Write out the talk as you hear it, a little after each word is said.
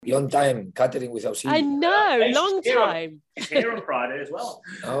Long time, Catherine, without seeing I you. know, long time. She's here on Friday as well.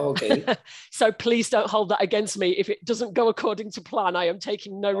 Oh, okay. So please don't hold that against me. If it doesn't go according to plan, I am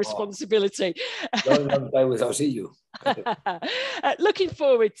taking no responsibility. Long time without seeing you. Looking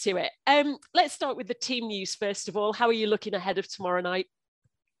forward to it. Let's start with the team news first of all. How are you looking ahead of tomorrow night?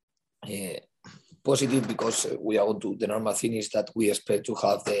 Positive, because we are going to, the normal thing is that we expect to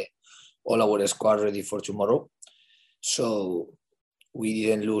have all our squad ready for tomorrow. So we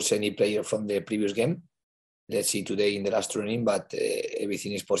didn't lose any player from the previous game. Let's see today in the last training, but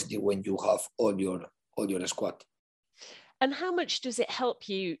everything is positive when you have all your squad. And how much does it help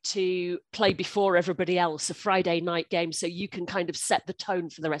you to play before everybody else, a Friday night game, so you can kind of set the tone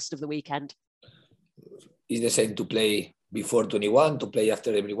for the rest of the weekend? It's the same to play before 21, to play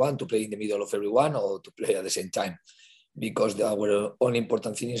after everyone, to play in the middle of everyone, or to play at the same time. Because our only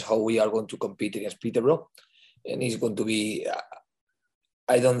important thing is how we are going to compete against Peterborough. And it's going to be,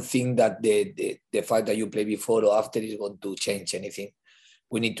 I don't think that the fact that you play before or after is going to change anything.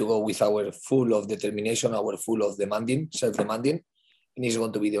 We need to go with our full of determination, our full of self-demanding, and it's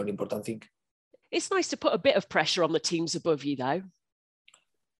going to be the only important thing. It's nice to put a bit of pressure on the teams above you, though.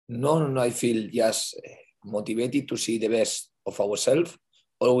 No, I feel just motivated to see the best of ourselves.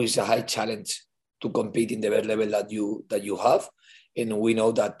 Always a high challenge to compete in the best level that you have, and we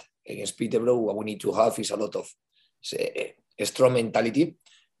know that against Peterborough, what we need to have is a lot of a strong mentality,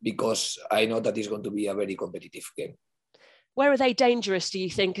 because I know that it's going to be a very competitive game. Where are they dangerous, do you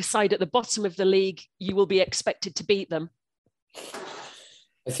think? Aside at the bottom of the league, you will be expected to beat them.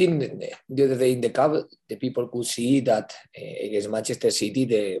 I think the other day in the Cup, the people could see that against Manchester City,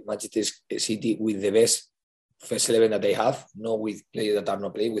 the Manchester City with the best first 11 that they have, not with players that are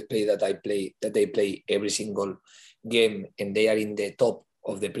not playing, with players that they play every single game, and they are in the top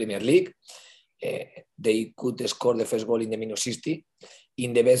of the Premier League. They could score the first goal in the minute 60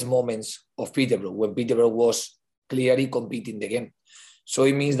 in the best moments of Peterborough, when Peterborough was clearly competing the game. So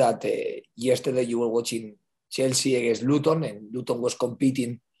it means that yesterday you were watching Chelsea against Luton, and Luton was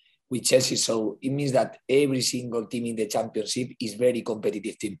competing with Chelsea. So it means that every single team in the Championship is very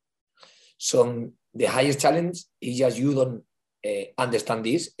competitive team. So the highest challenge is just you don't understand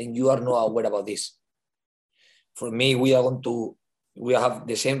this, and you are not aware about this. For me, we have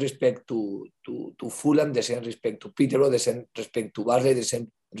the same respect to Fulham, the same respect to Peterborough, the same respect to Barley, the same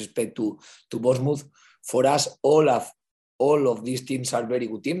respect to Bournemouth. For us, all of these teams are very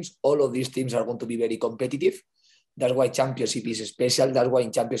good teams. All of these teams are going to be very competitive. That's why Championship is special. That's why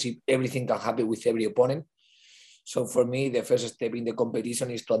in Championship everything can happen with every opponent. So for me, the first step in the competition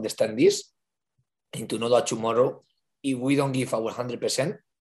is to understand this and to know that tomorrow, if we don't give our 100%,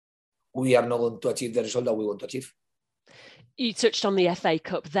 we are not going to achieve the result that we want to achieve. You touched on the FA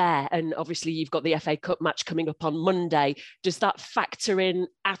Cup there, and obviously you've got the FA Cup match coming up on Monday. Does that factor in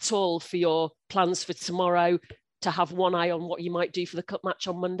at all for your plans for tomorrow, to have one eye on what you might do for the cup match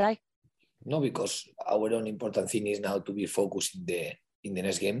on Monday? No, because our own important thing is now to be focused in the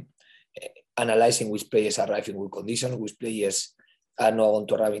next game, analyzing which players arrive in good conditions, which players are not going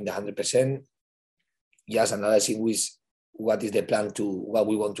to arrive in the 100%, just analyzing what is the plan to what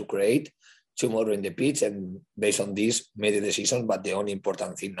we want to create tomorrow in the pitch, and based on this, made a decision. But the only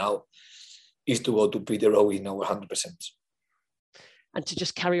important thing now is to go to Peterborough in our 100%. And to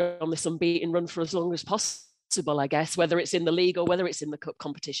just carry on this unbeaten run for as long as possible, I guess, whether it's in the league or whether it's in the cup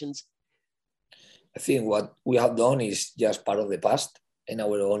competitions. I think what we have done is just part of the past, and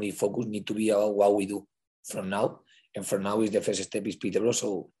our only focus need to be about what we do from now. And from now is the first step is Peterborough.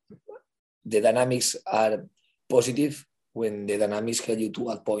 So the dynamics are positive when the dynamics help you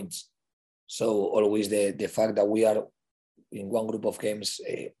to add points. So always the fact that we are in one group of games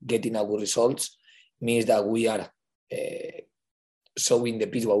getting our good results means that we are showing the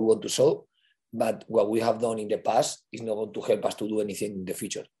pitch what we want to show, but what we have done in the past is not going to help us to do anything in the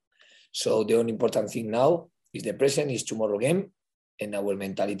future. So the only important thing now is the present, is tomorrow game, and our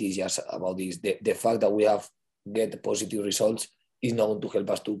mentality is just about this. The fact that we have get positive results is not going to help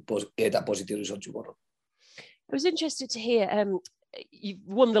us to get a positive result tomorrow. I was interested to hear, you've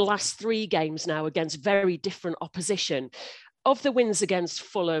won the last 3 games now against very different opposition. Of the wins against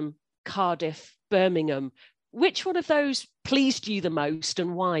Fulham, Cardiff, Birmingham, which one of those pleased you the most,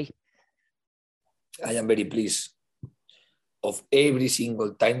 and why? I am very pleased of every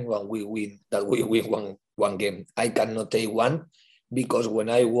single time when we win one game. I cannot take one, because when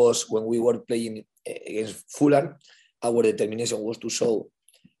we were playing against Fulham, our determination was to show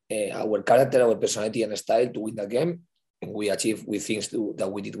our character, our personality and style to win the game. And we achieved with things that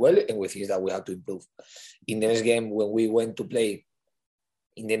we did well and with things that we had to improve. In the next game, when we went to play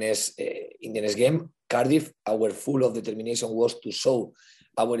in the next game, Cardiff, our full of determination was to show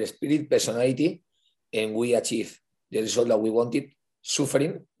our spirit, personality, and we achieve the result that we wanted,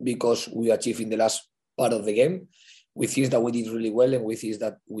 suffering because we achieved in the last part of the game with things that we did really well and with things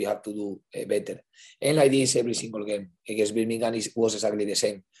that we have to do better. And like this, every single game against Birmingham was exactly the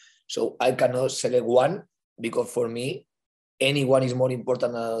same. So I cannot select one because for me, anyone is more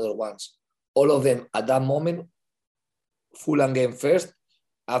important than other ones. All of them at that moment, Fulham game first,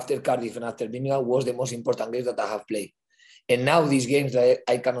 after Cardiff and after Birmingham, was the most important games that I have played. And now these games,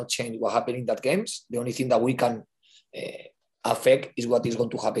 I cannot change what happened in that games. The only thing that we can affect is what is going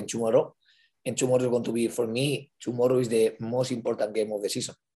to happen tomorrow. And tomorrow is going to be, for me, tomorrow is the most important game of the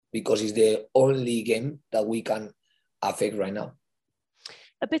season because it's the only game that we can affect right now.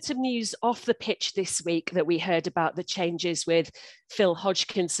 A bit of news off the pitch this week that we heard about the changes with Phil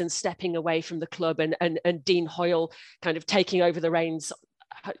Hodgkinson stepping away from the club and Dean Hoyle kind of taking over the reins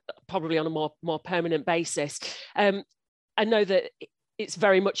probably on a more permanent basis. I know that it's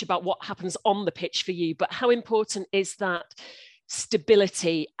very much about what happens on the pitch for you, but how important is that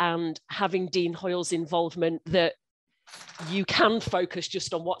stability and having Dean Hoyle's involvement that you can focus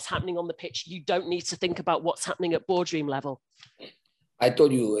just on what's happening on the pitch? You don't need to think about what's happening at boardroom level. I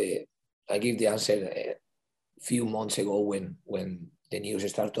told you, I gave the answer a few months ago when the news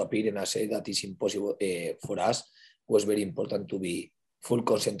started to appear, and I said that it's impossible for us. It was very important to be full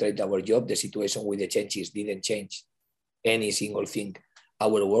concentrated on our job. The situation with the changes didn't change any single thing,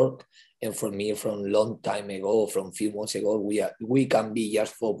 our work. And for me, from a long time ago, from a few months ago, we can be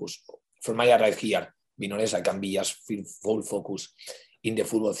just focused. From my arrival here, being honest, I can be just full focus in the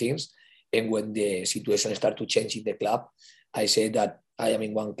football things. And when the situation started to change in the club, I said that I am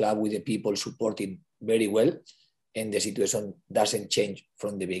in one club with the people supporting very well, and the situation doesn't change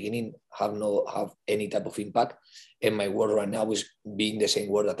from the beginning, have any type of impact. And my work right now is being the same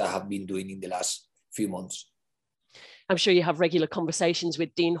work that I have been doing in the last few months. I'm sure you have regular conversations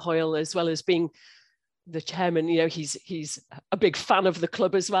with Dean Hoyle as well as being the chairman. You know, he's a big fan of the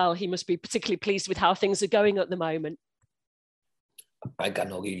club as well. He must be particularly pleased with how things are going at the moment. I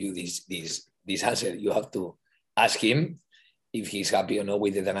cannot give you this answer. You have to ask him if he's happy or not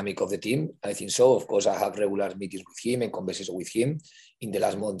with the dynamic of the team. I think so. Of course, I have regular meetings with him and conversations with him. In the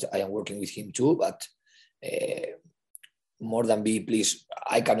last month, I am working with him too, but more than be pleased,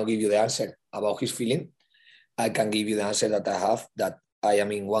 I cannot give you the answer about his feeling. I can give you the answer that I have, that I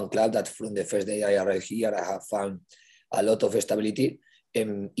am in one club that from the first day I arrived here, I have found a lot of stability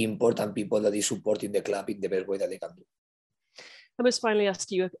and important people that is supporting the club in the best way that they can do. I must finally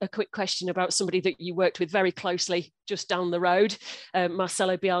ask you a quick question about somebody that you worked with very closely just down the road,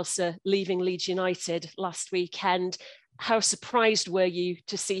 Marcelo Bielsa leaving Leeds United last weekend. How surprised were you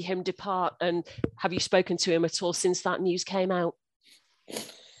to see him depart, and have you spoken to him at all since that news came out?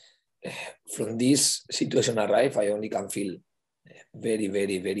 From this situation arrive, I only can feel very,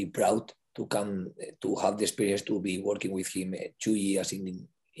 very, very proud to come to have the experience to be working with him 2 years in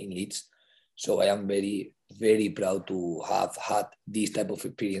Leeds. So I am very, very proud to have had this type of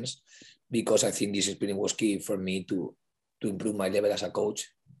experience because I think this experience was key for me to improve my level as a coach.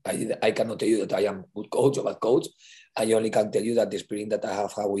 I cannot tell you that I am a good coach or bad coach. I only can tell you that the experience that I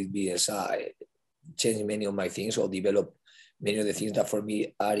have had with BSI changed many of my things or developed many of the things that for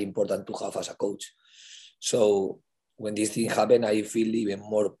me are important to have as a coach. So when this thing happened, I feel even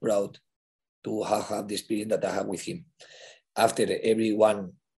more proud to have had the experience that I have with him. After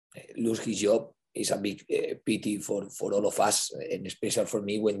everyone lose his job, it's a big pity for all of us, and especially for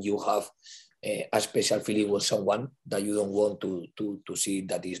me when you have a special feeling with someone that you don't want to see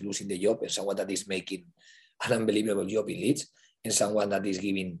that is losing the job, and someone that is making an unbelievable job in Leeds, and someone that is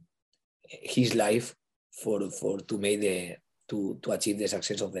giving his life to achieve the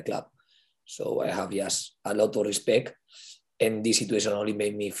success of the club. So I have just a lot of respect, and this situation only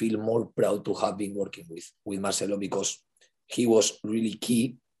made me feel more proud to have been working with Marcelo because he was really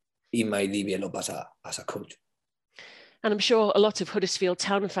key in my development as a coach. And I'm sure a lot of Huddersfield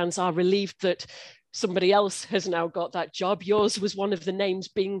Town fans are relieved that somebody else has now got that job. Yours was one of the names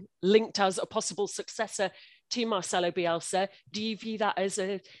being linked as a possible successor to Marcelo Bielsa. Do you view that as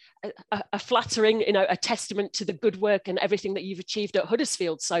a flattering, a testament to the good work and everything that you've achieved at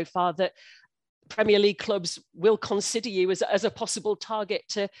Huddersfield so far, that Premier League clubs will consider you as a possible target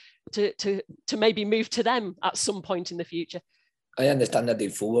to maybe move to them at some point in the future? I understand that in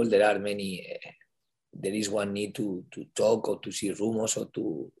football there is one need to talk or to see rumors or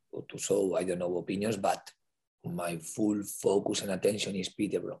to show, I don't know, opinions, but my full focus and attention is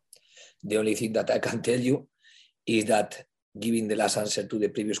Peterborough. The only thing that I can tell you is that, giving the last answer to the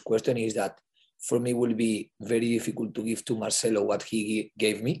previous question, is that for me it will be very difficult to give to Marcelo what he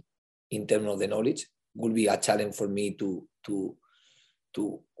gave me in terms of the knowledge. It will be a challenge for me to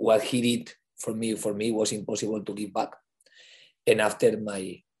to what he did for me was impossible to give back. And after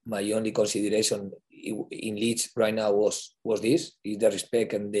my only consideration in Leeds right now was this, is the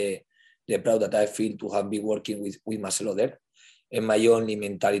respect and the proud that I feel to have been working with Marcelo there. And my only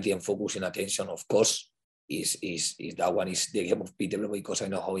mentality and focus and attention, of course, is that one is the game of Peterborough, because I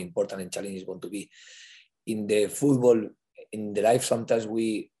know how important and challenging it's going to be. In the football, in the life, sometimes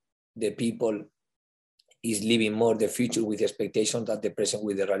the people is living more the future with expectations than the present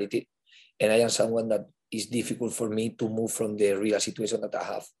with the reality. And I am someone that is difficult for me to move from the real situation that I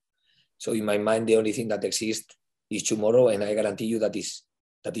have. So in my mind, the only thing that exists is tomorrow, and I guarantee you that is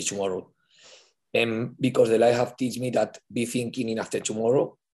tomorrow. And because the life have taught me that be thinking in after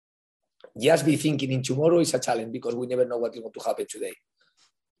tomorrow, just be thinking in tomorrow is a challenge, because we never know what is going to happen today.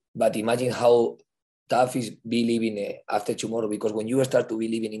 But imagine how tough is be living after tomorrow, because when you start to be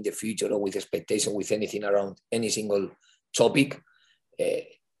living in the future or with expectation, with anything around any single topic,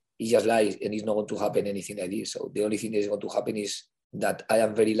 it just lies, and it's not going to happen anything like this. So the only thing that is going to happen is that I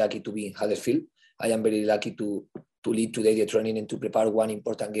am very lucky to be in Huddersfield. I am very lucky to lead today the training and to prepare one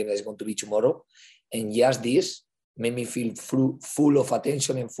important game that is going to be tomorrow. And just this made me feel full of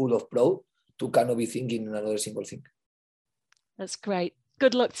attention and full of proud to cannot be thinking in another single thing. That's great.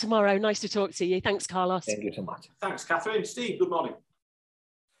 Good luck tomorrow. Nice to talk to you. Thanks, Carlos. Thank you so much. Thanks, Catherine. Steve, good morning.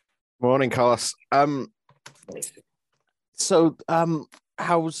 Morning, Carlos.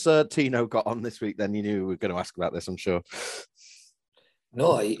 How's Tino got on this week then? You knew we were going to ask about this, I'm sure.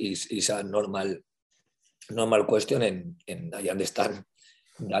 No, it's a normal question, and I understand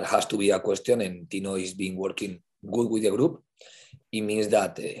that has to be a question, and Tino is being working good with the group. It means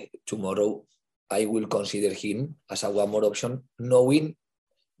that tomorrow I will consider him as a one more option, knowing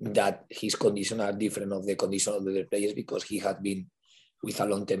that his conditions are different of the condition of the other players, because he had been with a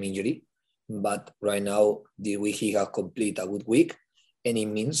long-term injury. But right now, this week he has completed a good week, and it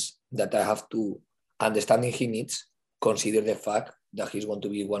means that I have to, understanding his needs, consider the fact that he's going to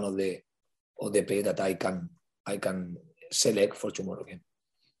be one of the players that I can select for tomorrow game.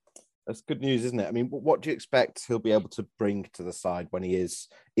 That's good news, isn't it? I mean, what do you expect he'll be able to bring to the side when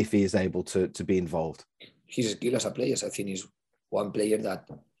if he is able to be involved? His skill as a player, I think, is one player that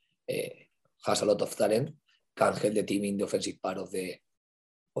has a lot of talent, can help the team in the offensive part of the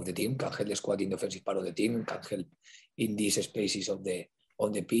team, can help the squad in the offensive part of the team, can help in these spaces on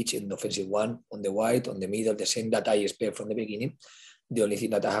the pitch, in the offensive one, on the wide, on the middle, the same that I expect from the beginning. The only thing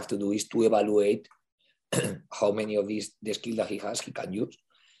that I have to do is to evaluate how many of the skills that he has he can use,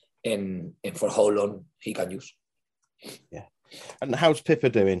 and for how long he can use. Yeah. And how's Pippa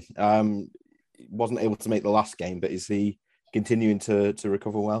doing? Wasn't able to make the last game, but is he continuing to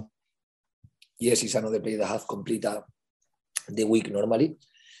recover well? Yes, he's another player that has completed the week normally.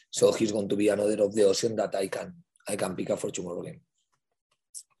 So he's going to be another of the options that I can pick up for tomorrow game.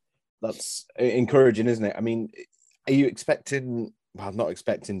 That's encouraging, isn't it? I mean, are you expecting, well, not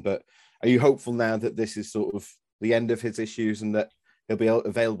expecting, but are you hopeful now that this is sort of the end of his issues and that he'll be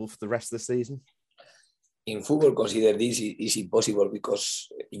available for the rest of the season? In football, consider this is impossible, because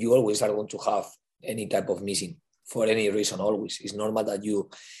you always are going to have any type of missing for any reason, always. It's normal that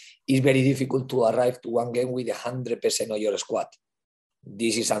it's very difficult to arrive to one game with 100% of your squad.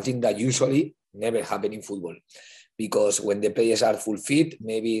 This is something that usually never happens in football, because when the players are full fit,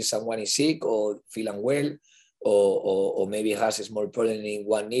 maybe someone is sick or feel unwell, or maybe has a small problem in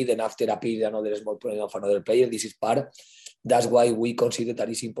one knee, and after a period another small problem of another player. This is part. That's why we consider that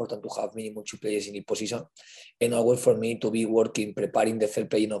it's important to have minimum 2 players in each position, and always for me to be working, preparing the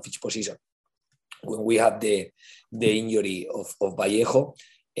third player of each position. When we have the injury of Vallejo,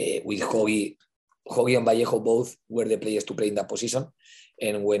 with Hoggy and Vallejo both were the players to play in that position.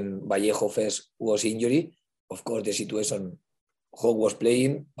 And when Vallejo first was injured, of course, the situation, Hog was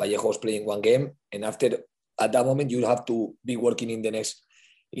playing, Vallejo was playing one game, and after, at that moment, you have to be working in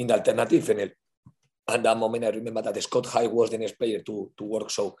the alternative. And at that moment, I remember that Scott High was the next player to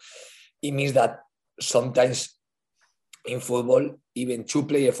work. So it means that sometimes in football, even 2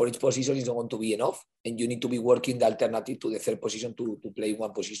 players for each position is not going to be enough, and you need to be working the alternative to the third position to play in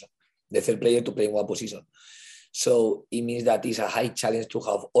one position, the third player to play in one position. So it means that it's a high challenge to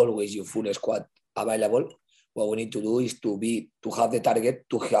have always your full squad available. What we need to do is to have the target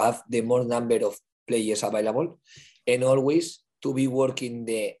to have the more number of players available, and always to be working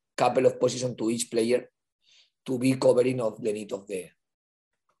the couple of positions to each player to be covering of the need of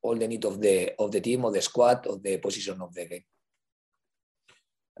all the need of the team, of the squad, of the position of the game.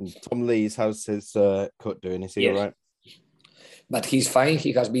 And Tom Lees, how's his cut doing? Is he all right? But he's fine.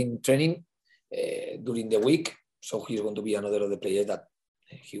 He has been training during the week, so he's going to be another of the players that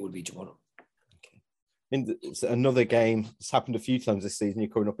he will be tomorrow. Okay. mean, it's another game. It's happened a few times this season.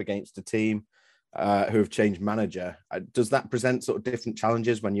 You're coming up against a team who have changed manager. Does that present sort of different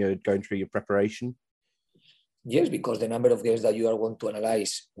challenges when you're going through your preparation? Yes, because the number of games that you are going to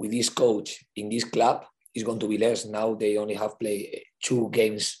analyze with this coach in this club is going to be less. Now they only have played 2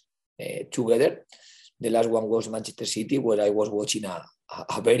 games together. The last one was Manchester City, where I was watching a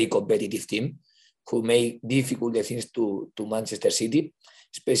very competitive team who made difficult the things to Manchester City,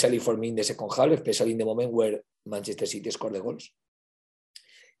 especially for me in the second half, especially in the moment where Manchester City scored the goals.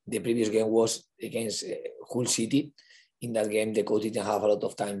 The previous game was against Hull City. In that game, the coach didn't have a lot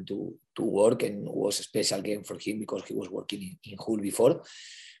of time to work, and it was a special game for him because he was working in Hull before.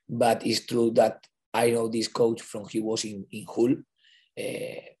 But it's true that I know this coach from he was in Hull.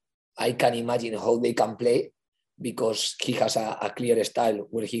 I can imagine how they can play because he has a clear style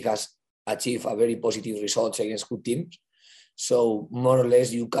where he has achieved a very positive results against good teams. So more or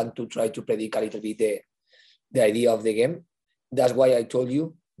less you can try to predict a little bit the idea of the game. That's why I told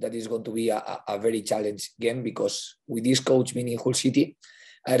you that it's going to be a very challenging game, because with this coach being in Hull City,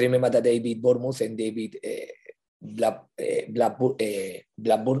 I remember that they beat Bournemouth and they beat Blackburn,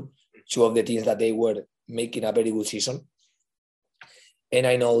 2 of the teams that they were making a very good season. And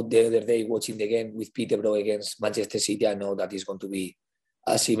I know the other day watching the game with Peterborough against Manchester City, I know that it's going to be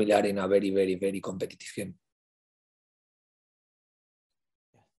a similar in a very, very, very competitive game.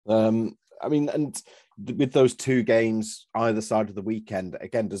 I mean, and with those 2 games either side of the weekend,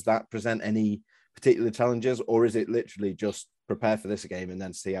 again, does that present any particular challenges, or is it literally just prepare for this game and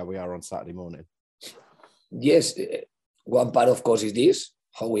then see how we are on Saturday morning? Yes, one part, of course, is this,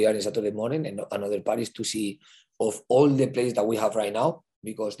 how we are on Saturday morning, and another part is to see of all the players that we have right now,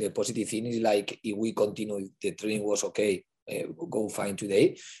 because the positive thing is like if we continue, the training was okay, go fine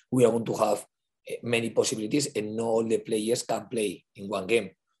today, we are going to have many possibilities, and not all the players can play in one game.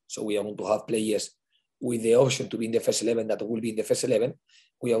 So we are going to have players with the option to be in the first 11 that will be in the first 11.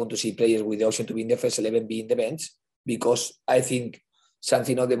 We are going to see players with the option to be in the first 11 be in the bench, because I think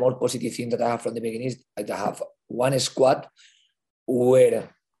something of the more positive thing that I have from the beginning is that I have one squad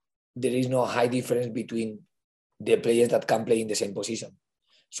where there is no high difference between the players that can play in the same position.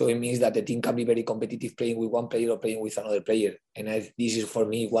 So it means that the team can be very competitive playing with one player or playing with another player. And this is for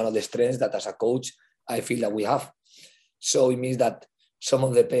me one of the strengths that as a coach, I feel that we have. So it means that some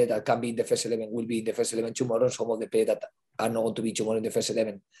of the players that can be in the first 11 will be in the first 11 tomorrow. Some of the players that are not going to be tomorrow in the first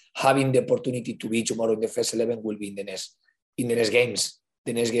 11, having the opportunity to be tomorrow in the first 11 will be in the next games.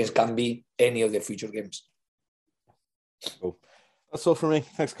 The next games can be any of the future games. Cool. That's all from me.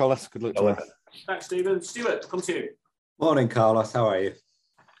 Thanks, Carlos. Good luck tomorrow. Thanks, Stephen. Stuart, come to you. Morning, Carlos. How are you?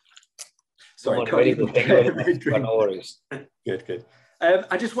 Sorry, very good. Thank you very much. No worries. Good.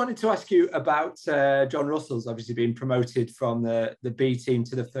 I just wanted to ask you about John Russell's obviously been promoted from the B team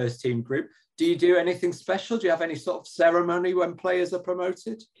to the first team group. Do you do anything special? Do you have any sort of ceremony when players are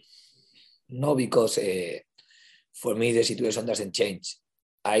promoted? No, because for me, the situation doesn't change.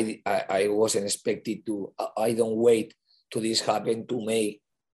 I wasn't expected to, I don't wait to this happen to make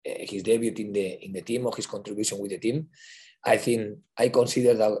his debut in the team or his contribution with the team. I think I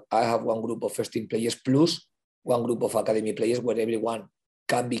consider that I have one group of first team players plus one group of academy players where everyone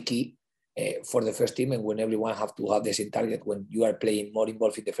can be key for the first team, and when everyone have to have the same target. When you are playing more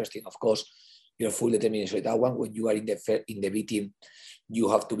involved in the first team, of course, you're full determination with that one. When you are in the B team, you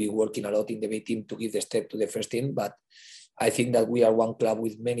have to be working a lot in the B team to give the step to the first team. But I think that we are one club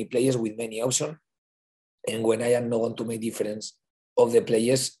with many players, with many options. And when I am not going to make difference of the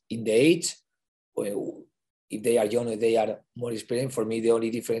players in the age, if they are young or they are more experienced, for me, the only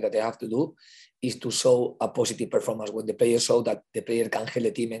difference that they have to do is to show a positive performance. When the players show that the player can help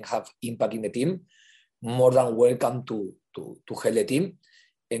the team and have impact in the team, more than welcome to help the team.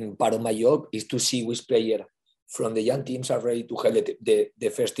 And part of my job is to see which player from the young teams are ready to help the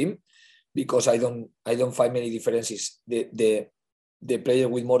first team, because I don't find many differences. The player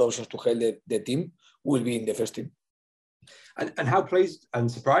with more options to help the team will be in the first team. And how pleased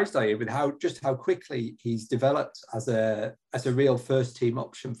and surprised are you with how quickly he's developed as a real first team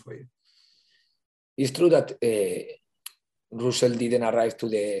option for you? It's true that Russell didn't arrive to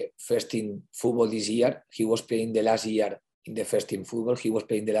the first team football this year. He was playing the last year in the first team football. He was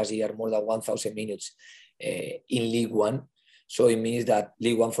playing the last year more than 1,000 minutes in League One. So it means that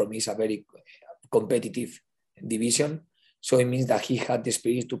League One for me is a very competitive division. So it means that he had the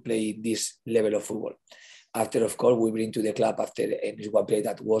experience to play this level of football. After, of course, we bring to the club after one player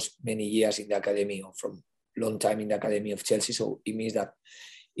that was many years in the academy or from long time in the academy of Chelsea. So it means that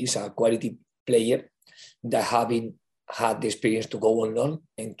he's a quality player that having had the experience to go on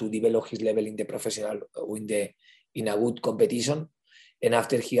and to develop his level in the professional in a good competition. And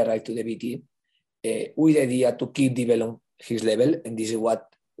after he arrived to the B team, with the idea to keep developing his level, and this is what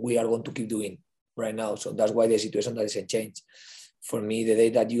we are going to keep doing right now. So that's why the situation doesn't change. For me, the day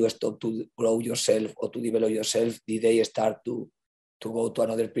that you stop to grow yourself or to develop yourself, the day you start to go to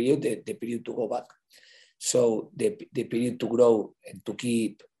another period, the period to go back. So the period to grow and to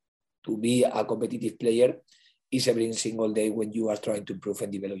be a competitive player is every single day when you are trying to improve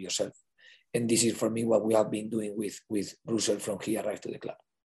and develop yourself. And this is for me what we have been doing with Russell from he arrived to the club.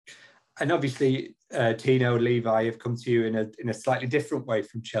 And obviously, Tino, Levi have come to you in a slightly different way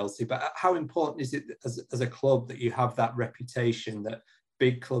from Chelsea. But how important is it as a club that you have that reputation that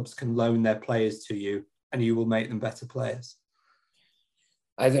big clubs can loan their players to you and you will make them better players?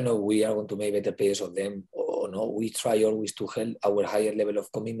 I don't know we are going to make better players of them or no. We try always to help our higher level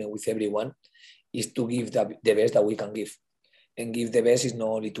of commitment with everyone is to give the best that we can give. And give the best is not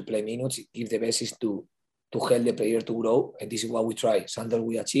only to play minutes, give the best is to help the player to grow. And this is what we try. Sometimes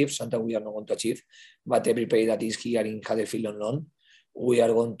we achieve, sometimes we are not going to achieve. But every player that is here in Huddersfield on loan, we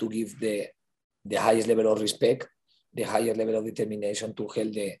are going to give the highest level of respect, the higher level of determination to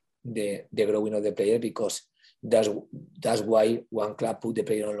help the growing of the player, because that's why one club put the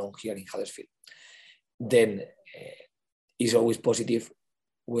player on loan here in Huddersfield. Then it's always positive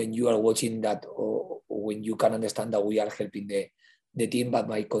when you are watching that or when you can understand that we are helping the team, but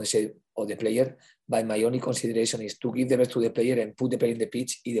my concept of the player. But my only consideration is to give the best to the player and put the player in the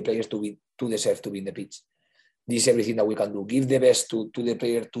pitch if the players to deserve to be in the pitch. This is everything that we can do. Give the best to the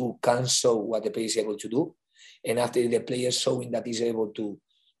player to can show what the player is able to do. And after the player showing that he's able to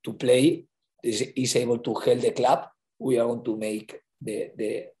play, is able to help the club, we are going to make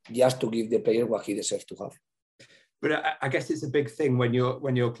just to give the player what he deserves to have. But I guess it's a big thing when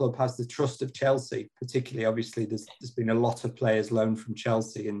your club has the trust of Chelsea, particularly. Obviously, there's been a lot of players loaned from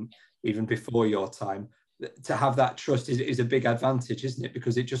Chelsea, and even before your time, to have that trust is a big advantage, isn't it?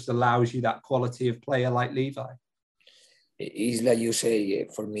 Because it just allows you that quality of player like Levi. It's like you say,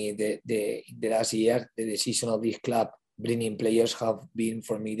 for me, in the last year, the decision of this club bringing players have been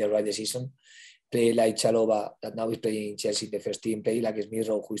for me the right decision. Play like Chalobah, that now is playing in Chelsea in the first team. Play like Smith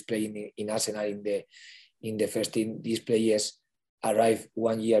Rowe, who is playing in Arsenal in the first team. These players arrived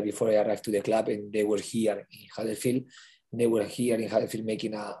 1 year before I arrived to the club, and they were here in Huddersfield. They were here in Huddersfield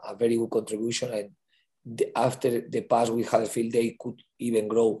making a very good contribution. And after the past with Huddersfield, they could even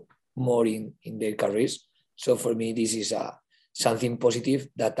grow more in their careers. So for me, this is something positive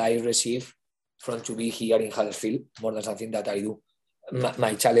that I receive from to be here in Huddersfield more than something that I do.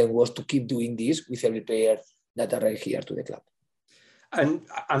 My challenge was to keep doing this with every player that arrived here to the club. And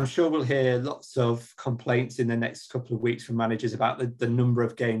I'm sure we'll hear lots of complaints in the next couple of weeks from managers about the number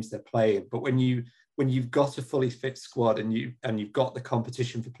of games they're playing. But when you've got a fully fit squad and you've got the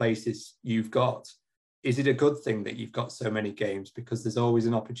competition for places you've got, is it a good thing that you've got so many games? Because there's always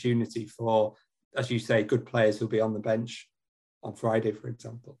an opportunity for, as you say, good players who'll be on the bench on Friday, for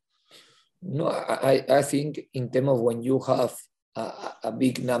example. No, I think in terms of when you have a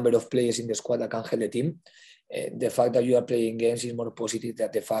big number of players in the squad that can help the team, the fact that you are playing games is more positive than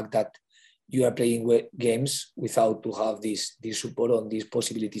the fact that you are playing games without to have this support on these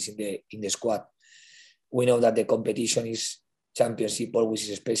possibilities in the squad. We know that the competition is championship, always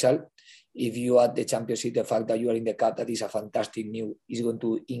is special. If you add the championship, the fact that you are in the cup, that is a fantastic news. It's going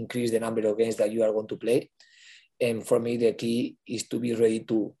to increase the number of games that you are going to play. And for me, the key is to be ready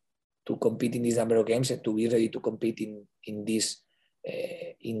to compete in this number of games and to be ready to compete in this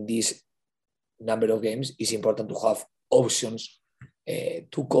number of games. It's important to have options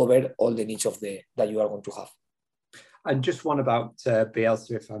to cover all the needs that you are going to have. And just one about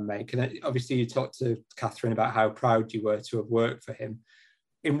Bielsa, if I may. Obviously, you talked to Catherine about how proud you were to have worked for him.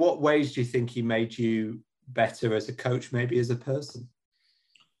 In what ways do you think he made you better as a coach, maybe as a person?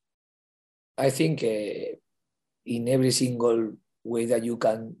 I think in every single way that you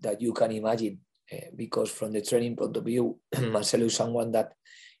can imagine, because from the training point of view, Marcelo is someone that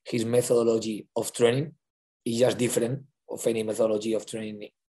his methodology of training is just different of any methodology of training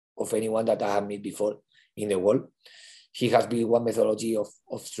of anyone that I have met before in the world. He has built one methodology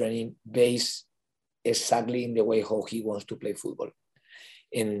of training based exactly in the way how he wants to play football.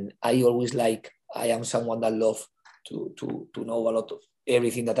 And I am someone that loves to know a lot of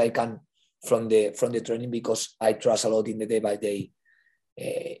everything that I can from the training, because I trust a lot in the day by day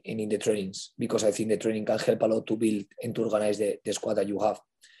and in the trainings, because I think the training can help a lot to build and to organize the squad that you have.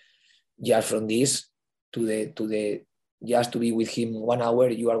 Just from this just to be with him 1 hour,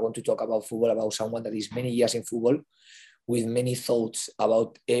 you are going to talk about football, about someone that is many years in football with many thoughts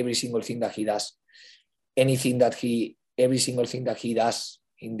about every single thing that he does. Every single thing that he does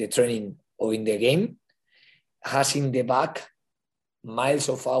in the training or in the game has in the back miles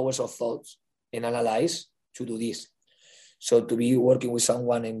of hours of thoughts and analyze to do this. So to be working with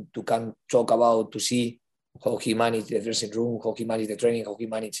someone and to can talk about, to see how he managed the dressing room, how he managed the training, how he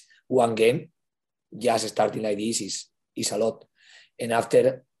managed one game, just starting like this is a lot. And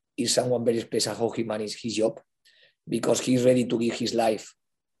after, is someone very special how he managed his job, because he's ready to give his life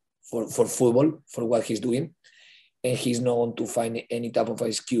for football, for what he's doing. And he's not going to find any type of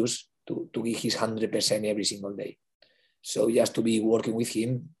excuse to give his 100% every single day. So just to be working with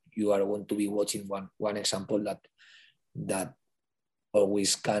him, you are going to be watching one example that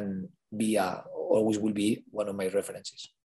always will be one of my references.